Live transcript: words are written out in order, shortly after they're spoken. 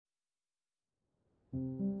You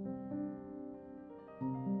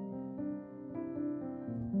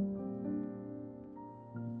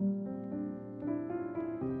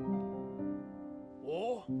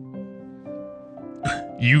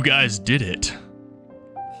guys did it.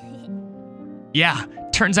 Yeah,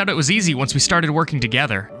 turns out it was easy once we started working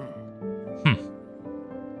together.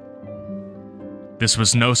 This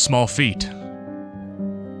was no small feat.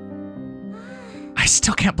 I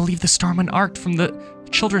still can't believe the Stormwind Arc from the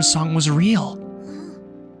children's song was real.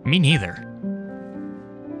 Me neither.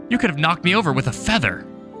 You could have knocked me over with a feather.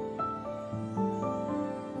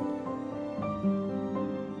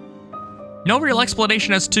 No real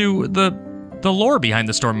explanation as to the lore behind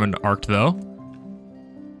the Stormwind Arc, though.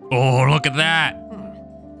 Oh, look at that!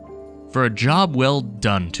 For a job well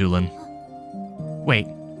done, Tulin. Wait,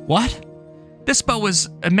 what? This bow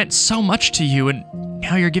meant so much to you, and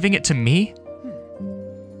now you're giving it to me?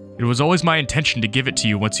 It was always my intention to give it to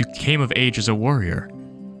you once you came of age as a warrior.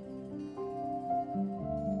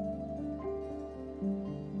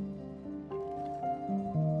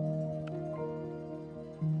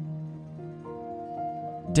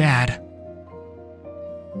 Dad.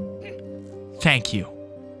 Thank you.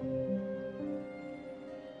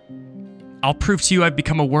 I'll prove to you I've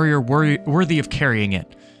become a warrior worthy of carrying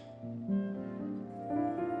it.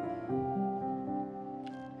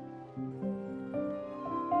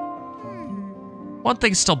 One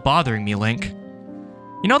thing's still bothering me, Link.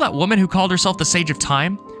 You know that woman who called herself the Sage of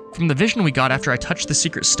Time? From the vision we got after I touched the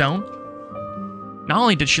secret stone? Not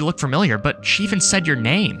only did she look familiar, but she even said your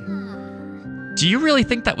name. Do you really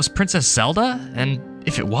think that was Princess Zelda? And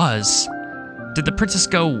if it was, did the princess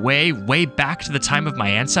go way, way back to the time of my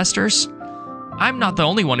ancestors? I'm not the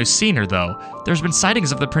only one who's seen her, though. There's been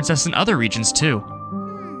sightings of the princess in other regions, too.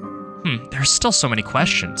 There's still so many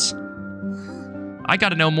questions. I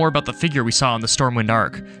gotta know more about the figure we saw on the Stormwind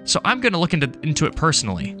Arc, so I'm gonna look into it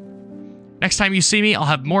personally. Next time you see me, I'll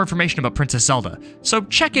have more information about Princess Zelda, so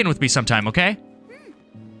check in with me sometime, okay?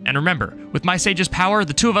 And remember, with my Sage's power,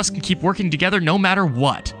 the two of us can keep working together no matter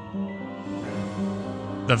what.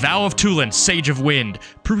 The Vow of Tulin, Sage of Wind.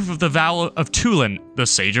 Proof of the Vow of Tulin, the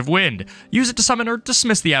Sage of Wind. Use it to summon or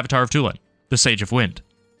dismiss the Avatar of Tulin, the Sage of Wind.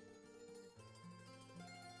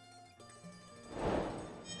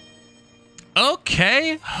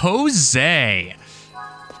 Okay, Jose.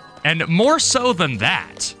 And more so than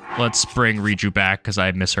that, let's bring Riju back, because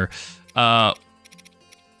I miss her.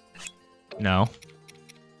 No.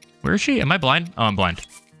 Where is she? Am I blind? Oh, I'm blind.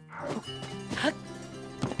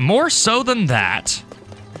 More so than that,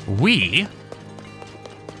 we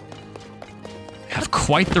have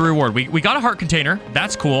quite the reward. We got a heart container.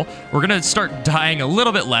 That's cool. We're going to start dying a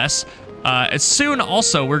little bit less. Soon,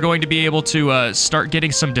 also, we're going to be able to start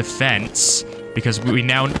getting some defense, because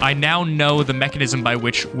I now know the mechanism by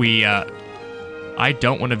which we... I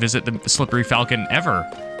don't want to visit the Slippery Falcon ever.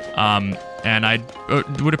 And I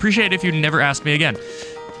would appreciate it if you never asked me again.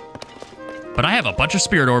 But I have a bunch of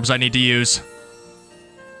spirit orbs I need to use.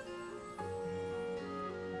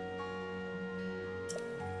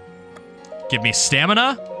 Give me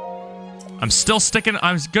stamina. I'm still sticking.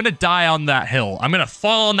 I'm gonna die on that hill. I'm gonna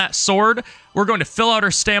fall on that sword. We're going to fill out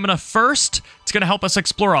our stamina first. It's gonna help us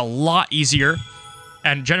explore a lot easier,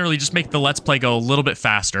 and generally just make the Let's Play go a little bit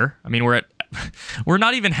faster. I mean, we're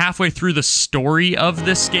not even halfway through the story of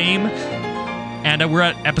this game, and we're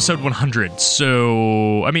at episode 100.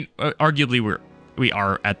 So, I mean, arguably we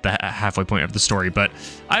are at the halfway point of the story, but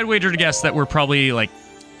I'd wager to guess that we're probably like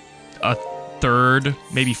a third,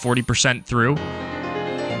 maybe 40% through.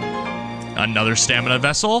 Another stamina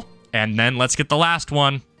vessel, and then let's get the last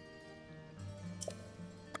one.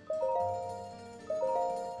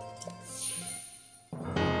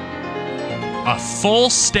 A full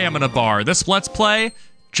stamina bar. This Let's Play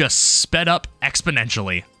just sped up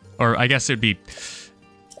exponentially. Or I guess it wouldn't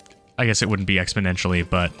be exponentially,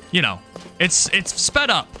 but you know, it's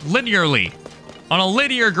sped up linearly. On a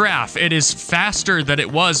linear graph, it is faster than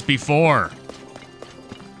it was before.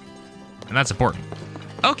 And that's important.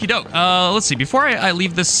 Okie doke. Let's see. Before I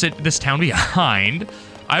leave this town behind,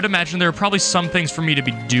 I'd imagine there are probably some things for me to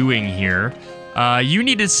be doing here. You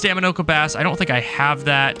needed Staminoka Bass. I don't think I have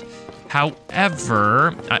that.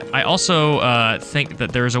 However, I also think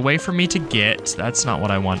that there's a way for me to get... That's not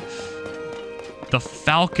what I want. The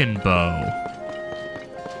Falcon Bow.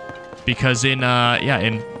 Because in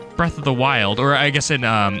Breath of the Wild, or I guess in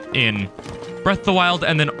Breath of the Wild,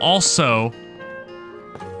 and then also...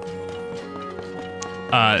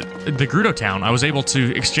 the Gerudo Town, I was able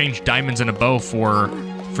to exchange diamonds and a bow for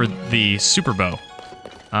the super bow.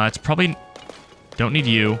 It's probably... Don't need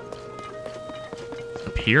you.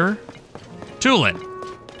 Up here? Tulin.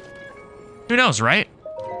 Who knows, right?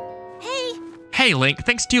 Hey, Link,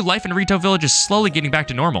 thanks to you, life in Rito Village is slowly getting back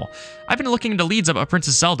to normal. I've been looking into leads about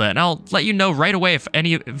Princess Zelda, and I'll let you know right away if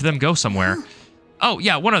any of them go somewhere. Oh,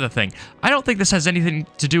 yeah, one other thing. I don't think this has anything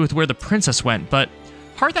to do with where the princess went, but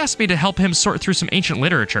Hearth asked me to help him sort through some ancient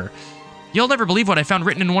literature. You'll never believe what I found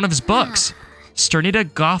written in one of his books.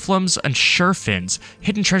 Sternita, Gothlems, and Sherfins.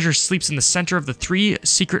 Hidden treasure sleeps in the center of the 3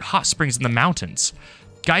 secret hot springs in the mountains.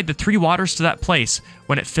 Guide the 3 waters to that place.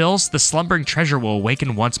 When it fills, the slumbering treasure will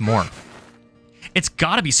awaken once more. It's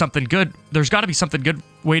gotta be something good. There's gotta be something good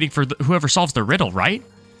waiting for whoever solves the riddle, right?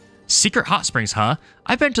 Secret hot springs, huh?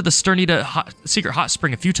 I've been to the Sternita secret hot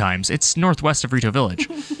spring a few times. It's northwest of Rito Village.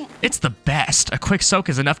 It's the best. A quick soak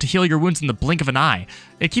is enough to heal your wounds in the blink of an eye.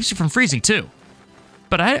 It keeps you from freezing, too.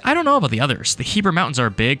 But I don't know about the others. The Heber Mountains are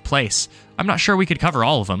a big place. I'm not sure we could cover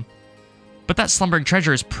all of them. But that slumbering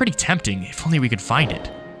treasure is pretty tempting, if only we could find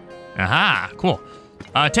it. Aha, cool.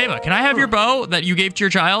 Teva, can I have your bow that you gave to your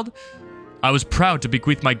child? I was proud to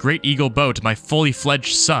bequeath my great eagle bow to my fully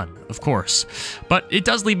fledged son, of course. But it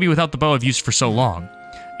does leave me without the bow I've used for so long.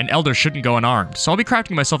 An elder shouldn't go unarmed, so I'll be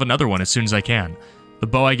crafting myself another one as soon as I can. The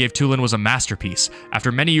bow I gave Tulin was a masterpiece.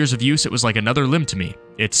 After many years of use, it was like another limb to me.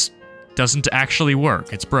 It doesn't actually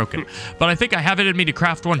work, it's broken. But I think I have it in me to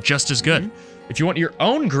craft one just as good. If you want your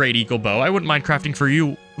own great eagle bow, I wouldn't mind crafting for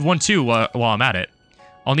you one too while I'm at it.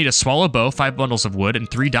 I'll need a swallow bow, 5 bundles of wood, and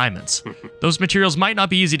 3 diamonds. Those materials might not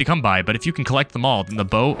be easy to come by, but if you can collect them all, then the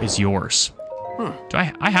bow is yours. Do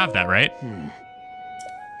I have that, right?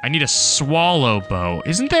 I need a swallow bow.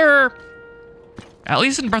 Isn't there... At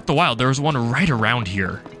least in Breath of the Wild, there was one right around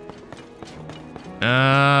here.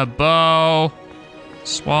 Bow.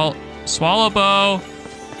 Swallow bow.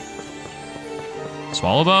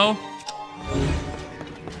 Swallow bow?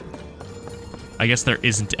 I guess there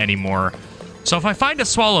isn't any more. So if I find a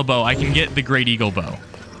swallow bow, I can get the Great Eagle bow.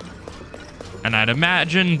 And I'd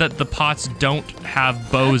imagine that the pots don't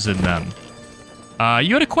have bows in them.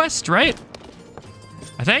 You had a quest, right?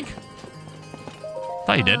 I think?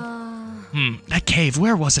 Thought you did. That cave,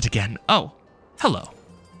 where was it again? Oh, hello.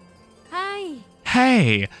 Hi.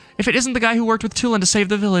 Hey, if it isn't the guy who worked with Tulin to save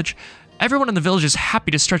the village, everyone in the village is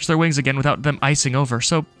happy to stretch their wings again without them icing over,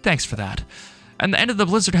 so thanks for that. And the end of the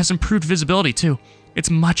blizzard has improved visibility, too. It's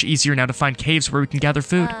much easier now to find caves where we can gather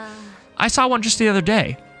food. I saw one just the other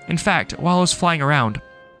day. In fact, while I was flying around.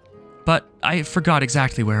 But I forgot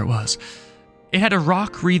exactly where it was. It had a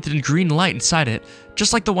rock wreathed in green light inside it,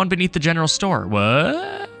 just like the one beneath the general store.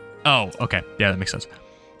 What? Oh, okay. Yeah, that makes sense.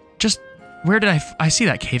 Just where did I see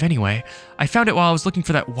that cave anyway? I found it while I was looking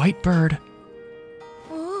for that white bird.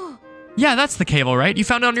 Oh. Yeah, that's the cave, all right. You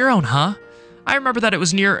found it on your own, huh? I remember that it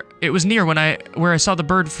was near where I saw the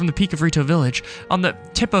bird from the peak of Rito Village, on the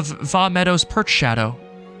tip of Va Meadow's perch shadow.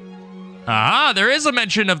 Ah, there is a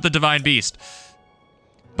mention of the divine beast.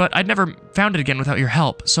 But I'd never found it again without your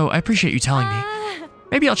help, so I appreciate you telling me.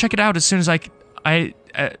 Maybe I'll check it out as soon as Maybe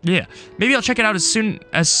I'll check it out as soon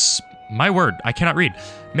as... My word, I cannot read.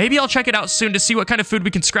 Maybe I'll check it out soon to see what kind of food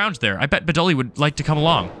we can scrounge there. I bet Bedoli would like to come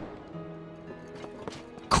along.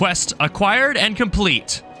 Quest acquired and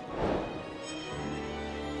complete.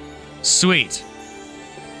 Sweet.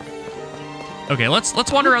 Okay, let's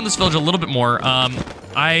wander around this village a little bit more. I'm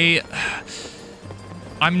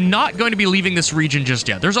not going to be leaving this region just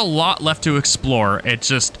yet. There's a lot left to explore. It's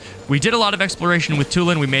just we did a lot of exploration with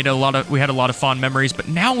Tulin. We had a lot of fond memories, but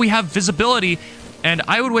now we have visibility, and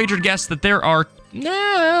I would wager to guess that there are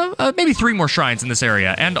maybe 3 more shrines in this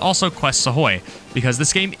area, and also quests ahoy, because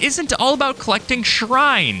this game isn't all about collecting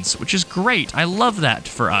shrines, which is great. I love that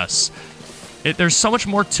for us. There's so much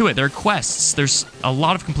more to it. There are quests. There's a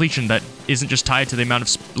lot of completion that isn't just tied to the amount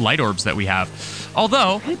of light orbs that we have.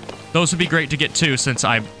 Although, those would be great to get too, since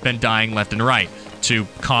I've been dying left and right to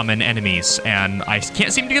common enemies, and I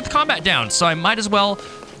can't seem to get the combat down, so I might as well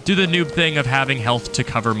do the noob thing of having health to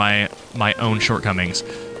cover my own shortcomings.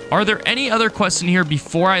 Are there any other quests in here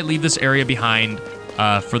before I leave this area behind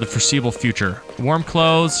for the foreseeable future? Warm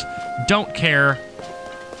clothes, don't care.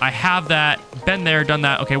 I have that. Been there, done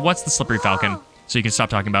that. Okay, what's the slippery falcon? So you can stop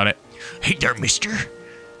talking about it. Hey there, mister.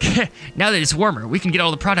 Now that it's warmer, we can get all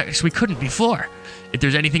the products we couldn't before. If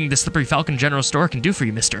there's anything the Slippery Falcon General Store can do for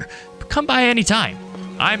you, mister, come by anytime.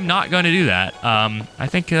 I'm not going to do that. I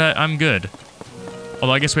think I'm good.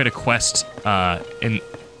 Although I guess we had a quest in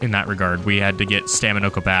that regard. We had to get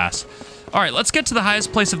Staminoko Bass. All right, let's get to the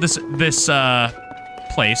highest place of this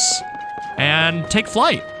place and take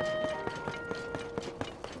flight.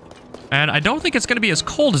 And I don't think it's going to be as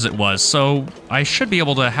cold as it was, so I should be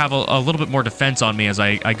able to have a little bit more defense on me as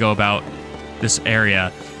I go about this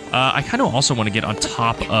area. I kind of also want to get on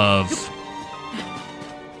top of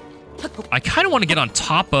I kind of want to get on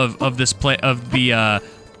top of this the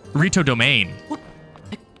Rito domain.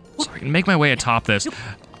 So I can make my way atop this.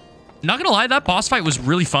 Not gonna lie, that boss fight was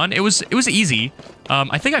really fun. It was easy.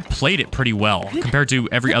 I think I played it pretty well compared to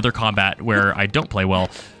every other combat where I don't play well.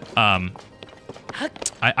 I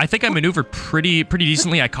think I maneuvered pretty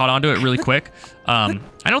decently. I caught onto it really quick. I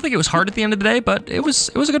don't think it was hard at the end of the day, but it was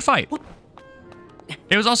a good fight.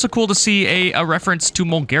 It was also cool to see a reference to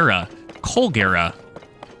Mulgara, Colgara.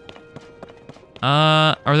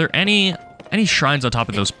 Are there any shrines on top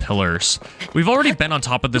of those pillars? We've already been on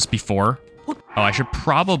top of this before. Oh, I should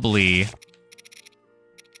probably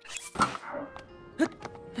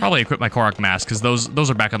equip my Korok mask, because those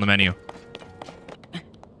are back on the menu.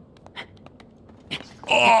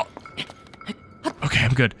 Oh! Okay,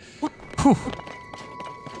 I'm good. Whew.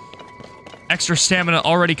 Extra stamina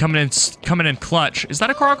already coming in clutch. Is that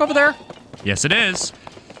a Korok over there? Yes, it is.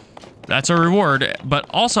 That's a reward. But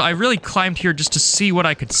also, I really climbed here just to see what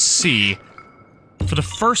I could see. For the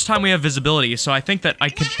first time, we have visibility, so I think that I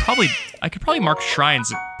could probably mark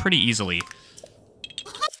shrines pretty easily.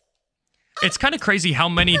 It's kind of crazy how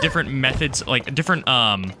many different methods, like different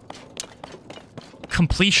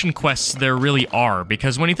completion quests there really are,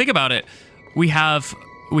 because when you think about it, we have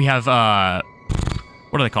what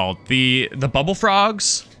are they called? The bubble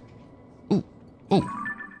frogs. Ooh.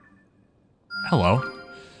 Hello.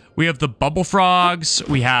 We have the bubble frogs,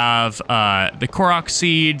 we have the Korok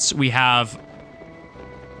seeds, we have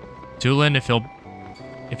Tulin,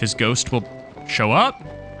 if his ghost will show up.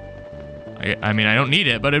 I mean, I don't need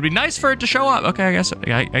it, but it'd be nice for it to show up. Okay, I guess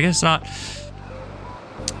not.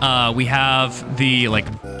 We have the, like,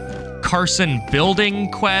 Carson building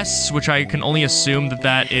quests, which I can only assume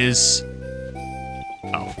that is...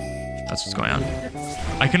 Oh, that's what's going on.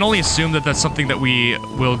 I can only assume that that's something that we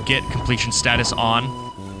will get completion status on.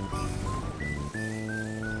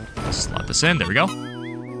 Slot this in, there we go.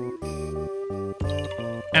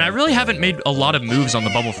 And I really haven't made a lot of moves on the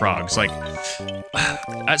bubble frogs. Like,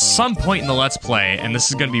 at some point in the Let's Play, and this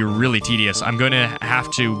is going to be really tedious, I'm going to have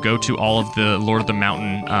to go to all of the Lord of the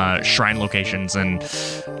Mountain shrine locations and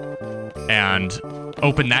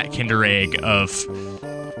open that Kinder Egg of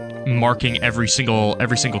marking every single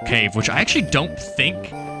cave, which I actually don't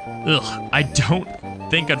think... I don't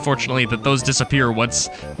think, unfortunately, that those disappear once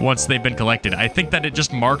they've been collected. I think that it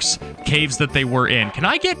just marks caves that they were in. Can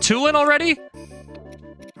I get Tulin already?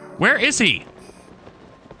 Where is he?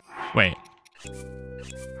 Wait.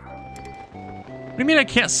 What do you mean I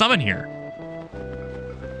can't summon here?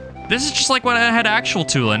 This is just like when I had actual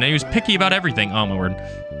Tulin, and he was picky about everything. Oh, my word.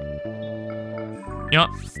 You know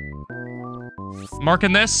what?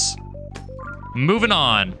 Marking this. Moving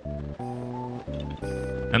on.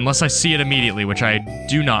 Unless I see it immediately, which I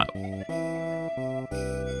do not.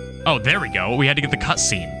 Oh, there we go. We had to get the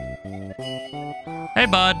cutscene. Hey,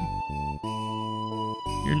 bud.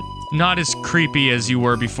 You're not as creepy as you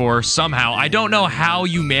were before, somehow. I don't know how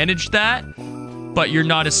you managed that, but you're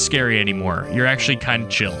not as scary anymore. You're actually kind of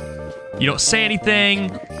chill. You don't say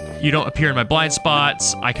anything. You don't appear in my blind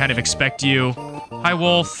spots. I kind of expect you. Hi,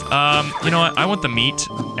 Wolf. You know what? I want the meat,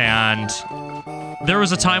 and there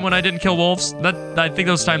was a time when I didn't kill wolves. I think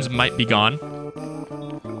those times might be gone.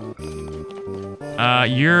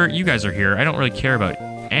 You guys are here. I don't really care about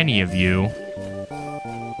any of you.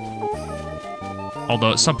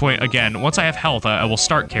 Although at some point, again, once I have health, I will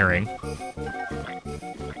start caring.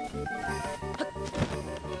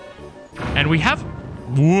 And we have...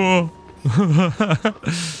 Whoa.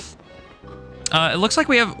 It looks like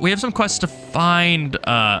we have some quests to find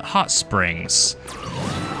hot springs.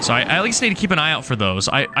 So I at least need to keep an eye out for those.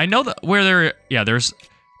 I know that where they're... Yeah, there's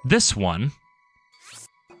this one.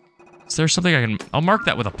 Is there something I'll mark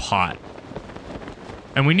that with a pot.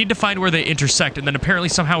 And we need to find where they intersect and then apparently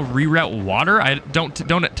somehow reroute water. Don't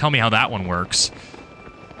tell me how that one works.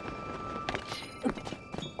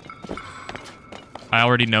 I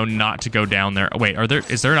already know not to go down there. Oh, wait,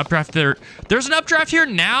 is there an updraft there? There's an updraft here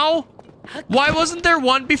now? Why wasn't there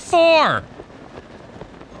one before?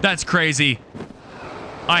 That's crazy.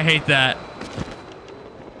 I hate that.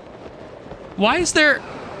 Why is there...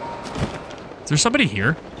 Is there somebody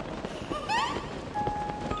here?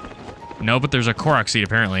 No, but there's a Korok seed,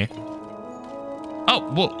 apparently. Oh,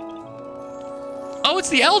 whoa. Oh, it's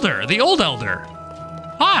the Elder. The old Elder.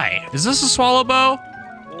 Hi. Is this a swallow bow?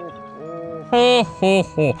 Ho, ho,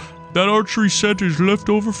 ho. That archery set is left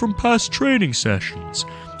over from past training sessions.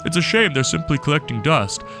 It's a shame they're simply collecting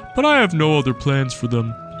dust, but I have no other plans for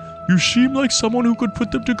them. You seem like someone who could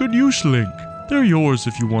put them to good use, Link. They're yours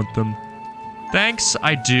if you want them. Thanks,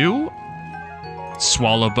 I do.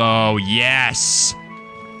 Swallow bow, yes.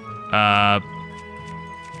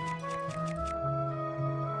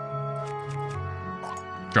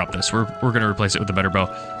 drop this. We're gonna replace it with a better bow.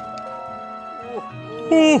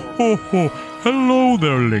 Oh, ho, ho. Hello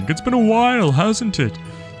there, Link. It's been a while, hasn't it?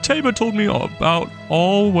 Taba told me about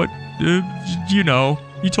all what, you know,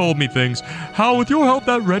 he told me things. How, with your help,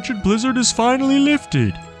 that wretched blizzard is finally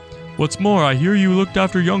lifted. What's more, I hear you looked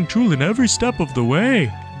after young Chulin every step of the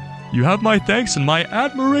way. You have my thanks and my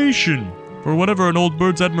admiration, for whatever an old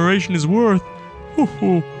bird's admiration is worth. Ho,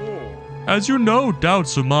 ho. As you no doubt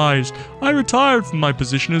surmised, I retired from my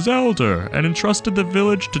position as elder and entrusted the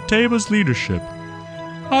village to Taba's leadership.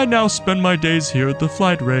 I now spend my days here at the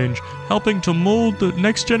flight range, helping to mold the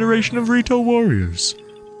next generation of Rito warriors.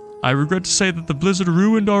 I regret to say that the blizzard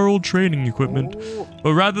ruined our old training equipment,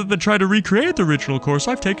 but rather than try to recreate the original course,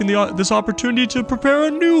 I've taken this opportunity to prepare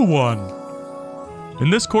a new one.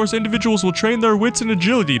 In this course, individuals will train their wits and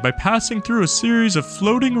agility by passing through a series of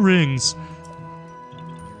floating rings.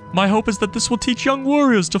 My hope is that this will teach young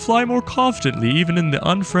warriors to fly more confidently, even in the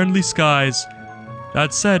unfriendly skies.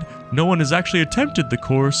 That said, no one has actually attempted the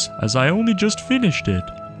course, as I only just finished it.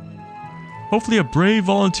 Hopefully a brave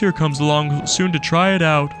volunteer comes along soon to try it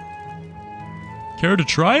out. Care to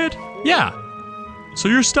try it? Yeah. So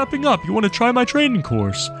you're stepping up, you want to try my training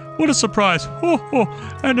course. What a surprise, ho ho,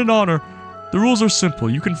 and an honor. The rules are simple,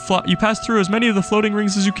 you you pass through as many of the floating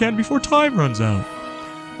rings as you can before time runs out.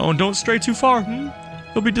 Oh, and don't stray too far,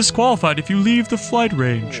 You'll be disqualified if you leave the flight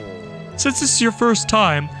range. Since this is your first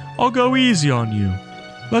time, I'll go easy on you.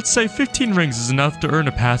 Let's say 15 rings is enough to earn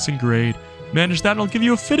a passing grade. Manage that and I'll give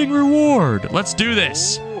you a fitting reward. Let's do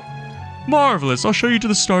this. Marvelous, I'll show you to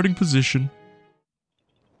the starting position.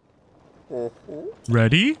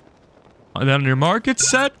 Ready? And then on your mark, get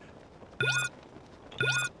set.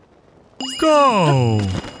 Go!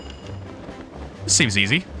 This seems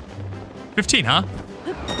easy. 15, huh?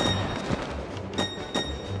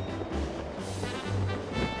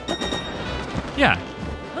 Yeah.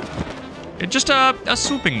 Just a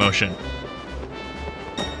swooping motion.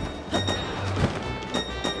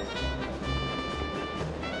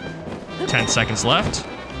 Ten seconds left.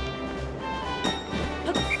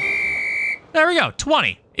 There we go,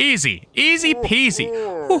 20. Easy. Easy peasy.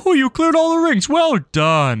 Oh, you cleared all the rings. Well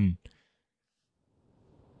done.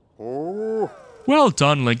 Well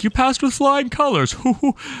done, Link. You passed with flying colors.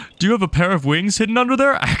 Do you have a pair of wings hidden under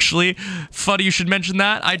there? Actually, funny you should mention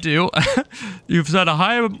that. I do. You've set a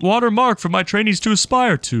high water mark for my trainees to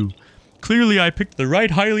aspire to. Clearly, I picked the right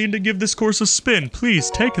Hylian to give this course a spin.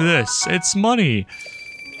 Please, take this. It's money.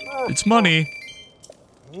 It's money.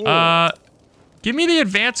 Give me the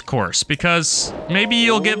advanced course, because maybe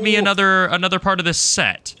you'll give me another part of this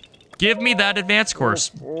set. Give me that advanced course,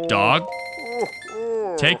 dog.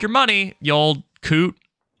 Take your money, you old coot.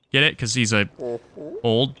 Get it? Because he's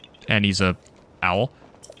old, and he's a owl.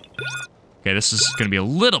 Okay, this is gonna be a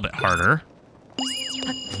little bit harder.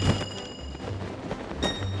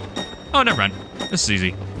 Oh, never mind. This is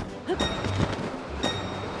easy.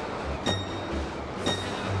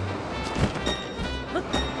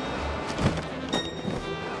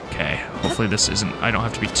 Okay, hopefully this isn't... I don't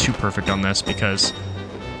have to be too perfect on this, because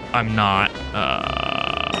I'm not...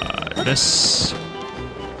 this...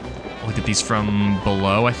 I'll look at these from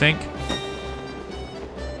below, I think.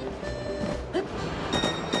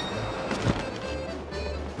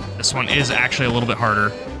 This one is actually a little bit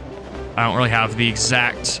harder. I don't really have the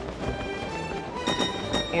exact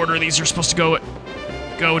order these are supposed to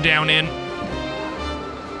go down in.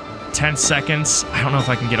 10 seconds. I don't know if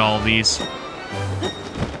I can get all of these.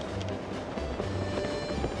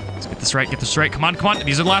 Let's get this right, get this right. Come on, come on.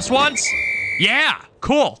 These are the last ones. Yeah,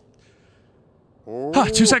 cool.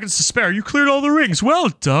 2 seconds to spare. You cleared all the rings. Well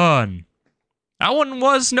done. That one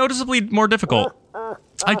was noticeably more difficult.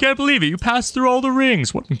 I can't believe it. You passed through all the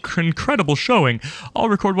rings. What incredible showing. I'll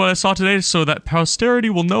record what I saw today so that posterity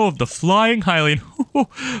will know of the flying Hylian.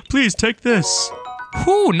 Please take this.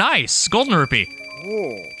 Whoo, nice. Golden rupee.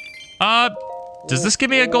 Does this give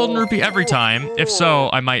me a golden rupee every time? If so,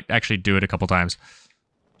 I might actually do it a couple times.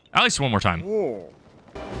 At least one more time.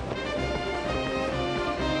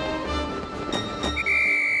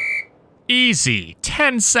 Easy.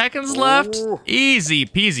 10 seconds left. Easy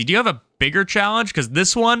peasy. Do you have a bigger challenge? Because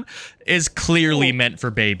this one is clearly meant for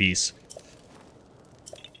babies.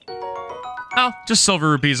 Oh, just silver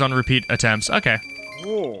rupees on repeat attempts. Okay.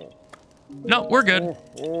 No, we're good.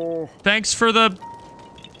 Thanks for the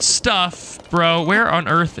stuff, bro. Where on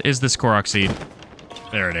earth is this Korok seed?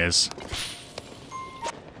 There it is.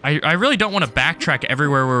 I really don't want to backtrack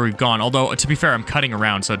everywhere where we've gone. Although, to be fair, I'm cutting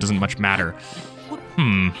around, so it doesn't much matter.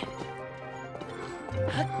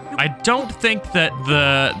 I don't think that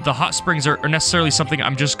the hot springs are necessarily something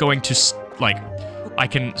I'm just going to, like, I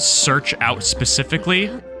can search out specifically.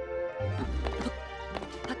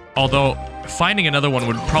 Although, finding another one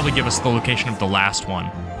would probably give us the location of the last one.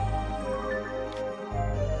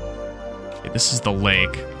 Okay, this is the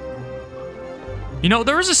lake. You know,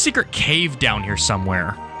 there was a secret cave down here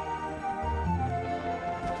somewhere.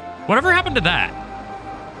 Whatever happened to that?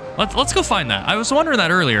 Let's go find that. I was wondering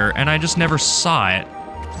that earlier, and I just never saw it.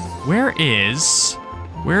 Where is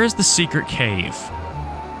the secret cave?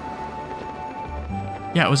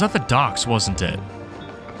 Yeah, it was at the docks, wasn't it?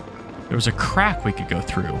 There was a crack we could go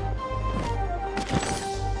through.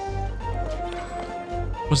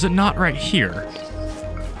 Was it not right here?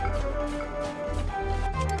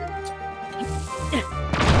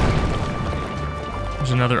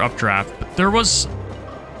 There's another updraft, but there was...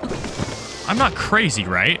 I'm not crazy,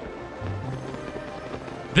 right?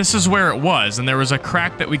 This is where it was, and there was a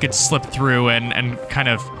crack that we could slip through and kind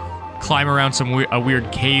of climb around a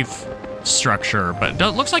weird cave structure, but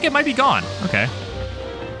it looks like it might be gone. Okay.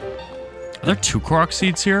 Are there 2 Korok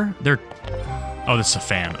seeds here? Oh, this is a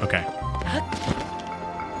fan. Okay.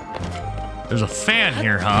 There's a fan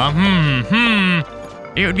here, huh?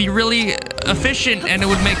 It would be really efficient, and it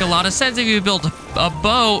would make a lot of sense if you built a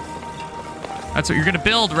boat. That's what you're gonna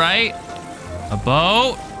build, right? A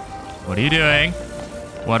boat? What are you doing?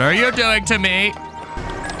 What are you doing to me?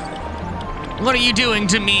 What are you doing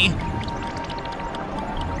to me?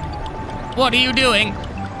 What are you doing?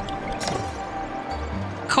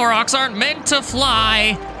 Koroks aren't meant to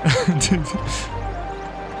fly.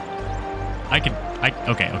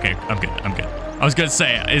 Okay, I'm good. I was gonna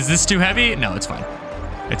say, is this too heavy? No, it's fine.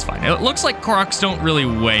 It's fine. It looks like Koroks don't really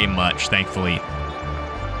weigh much, thankfully.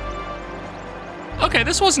 Okay,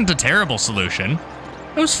 this wasn't a terrible solution.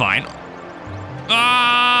 It was fine.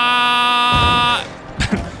 Ah!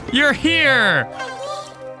 You're here!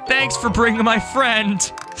 Thanks for bringing my friend.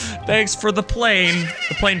 Thanks for the plane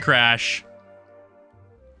crash.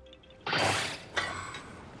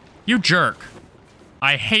 You jerk.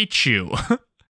 I hate you.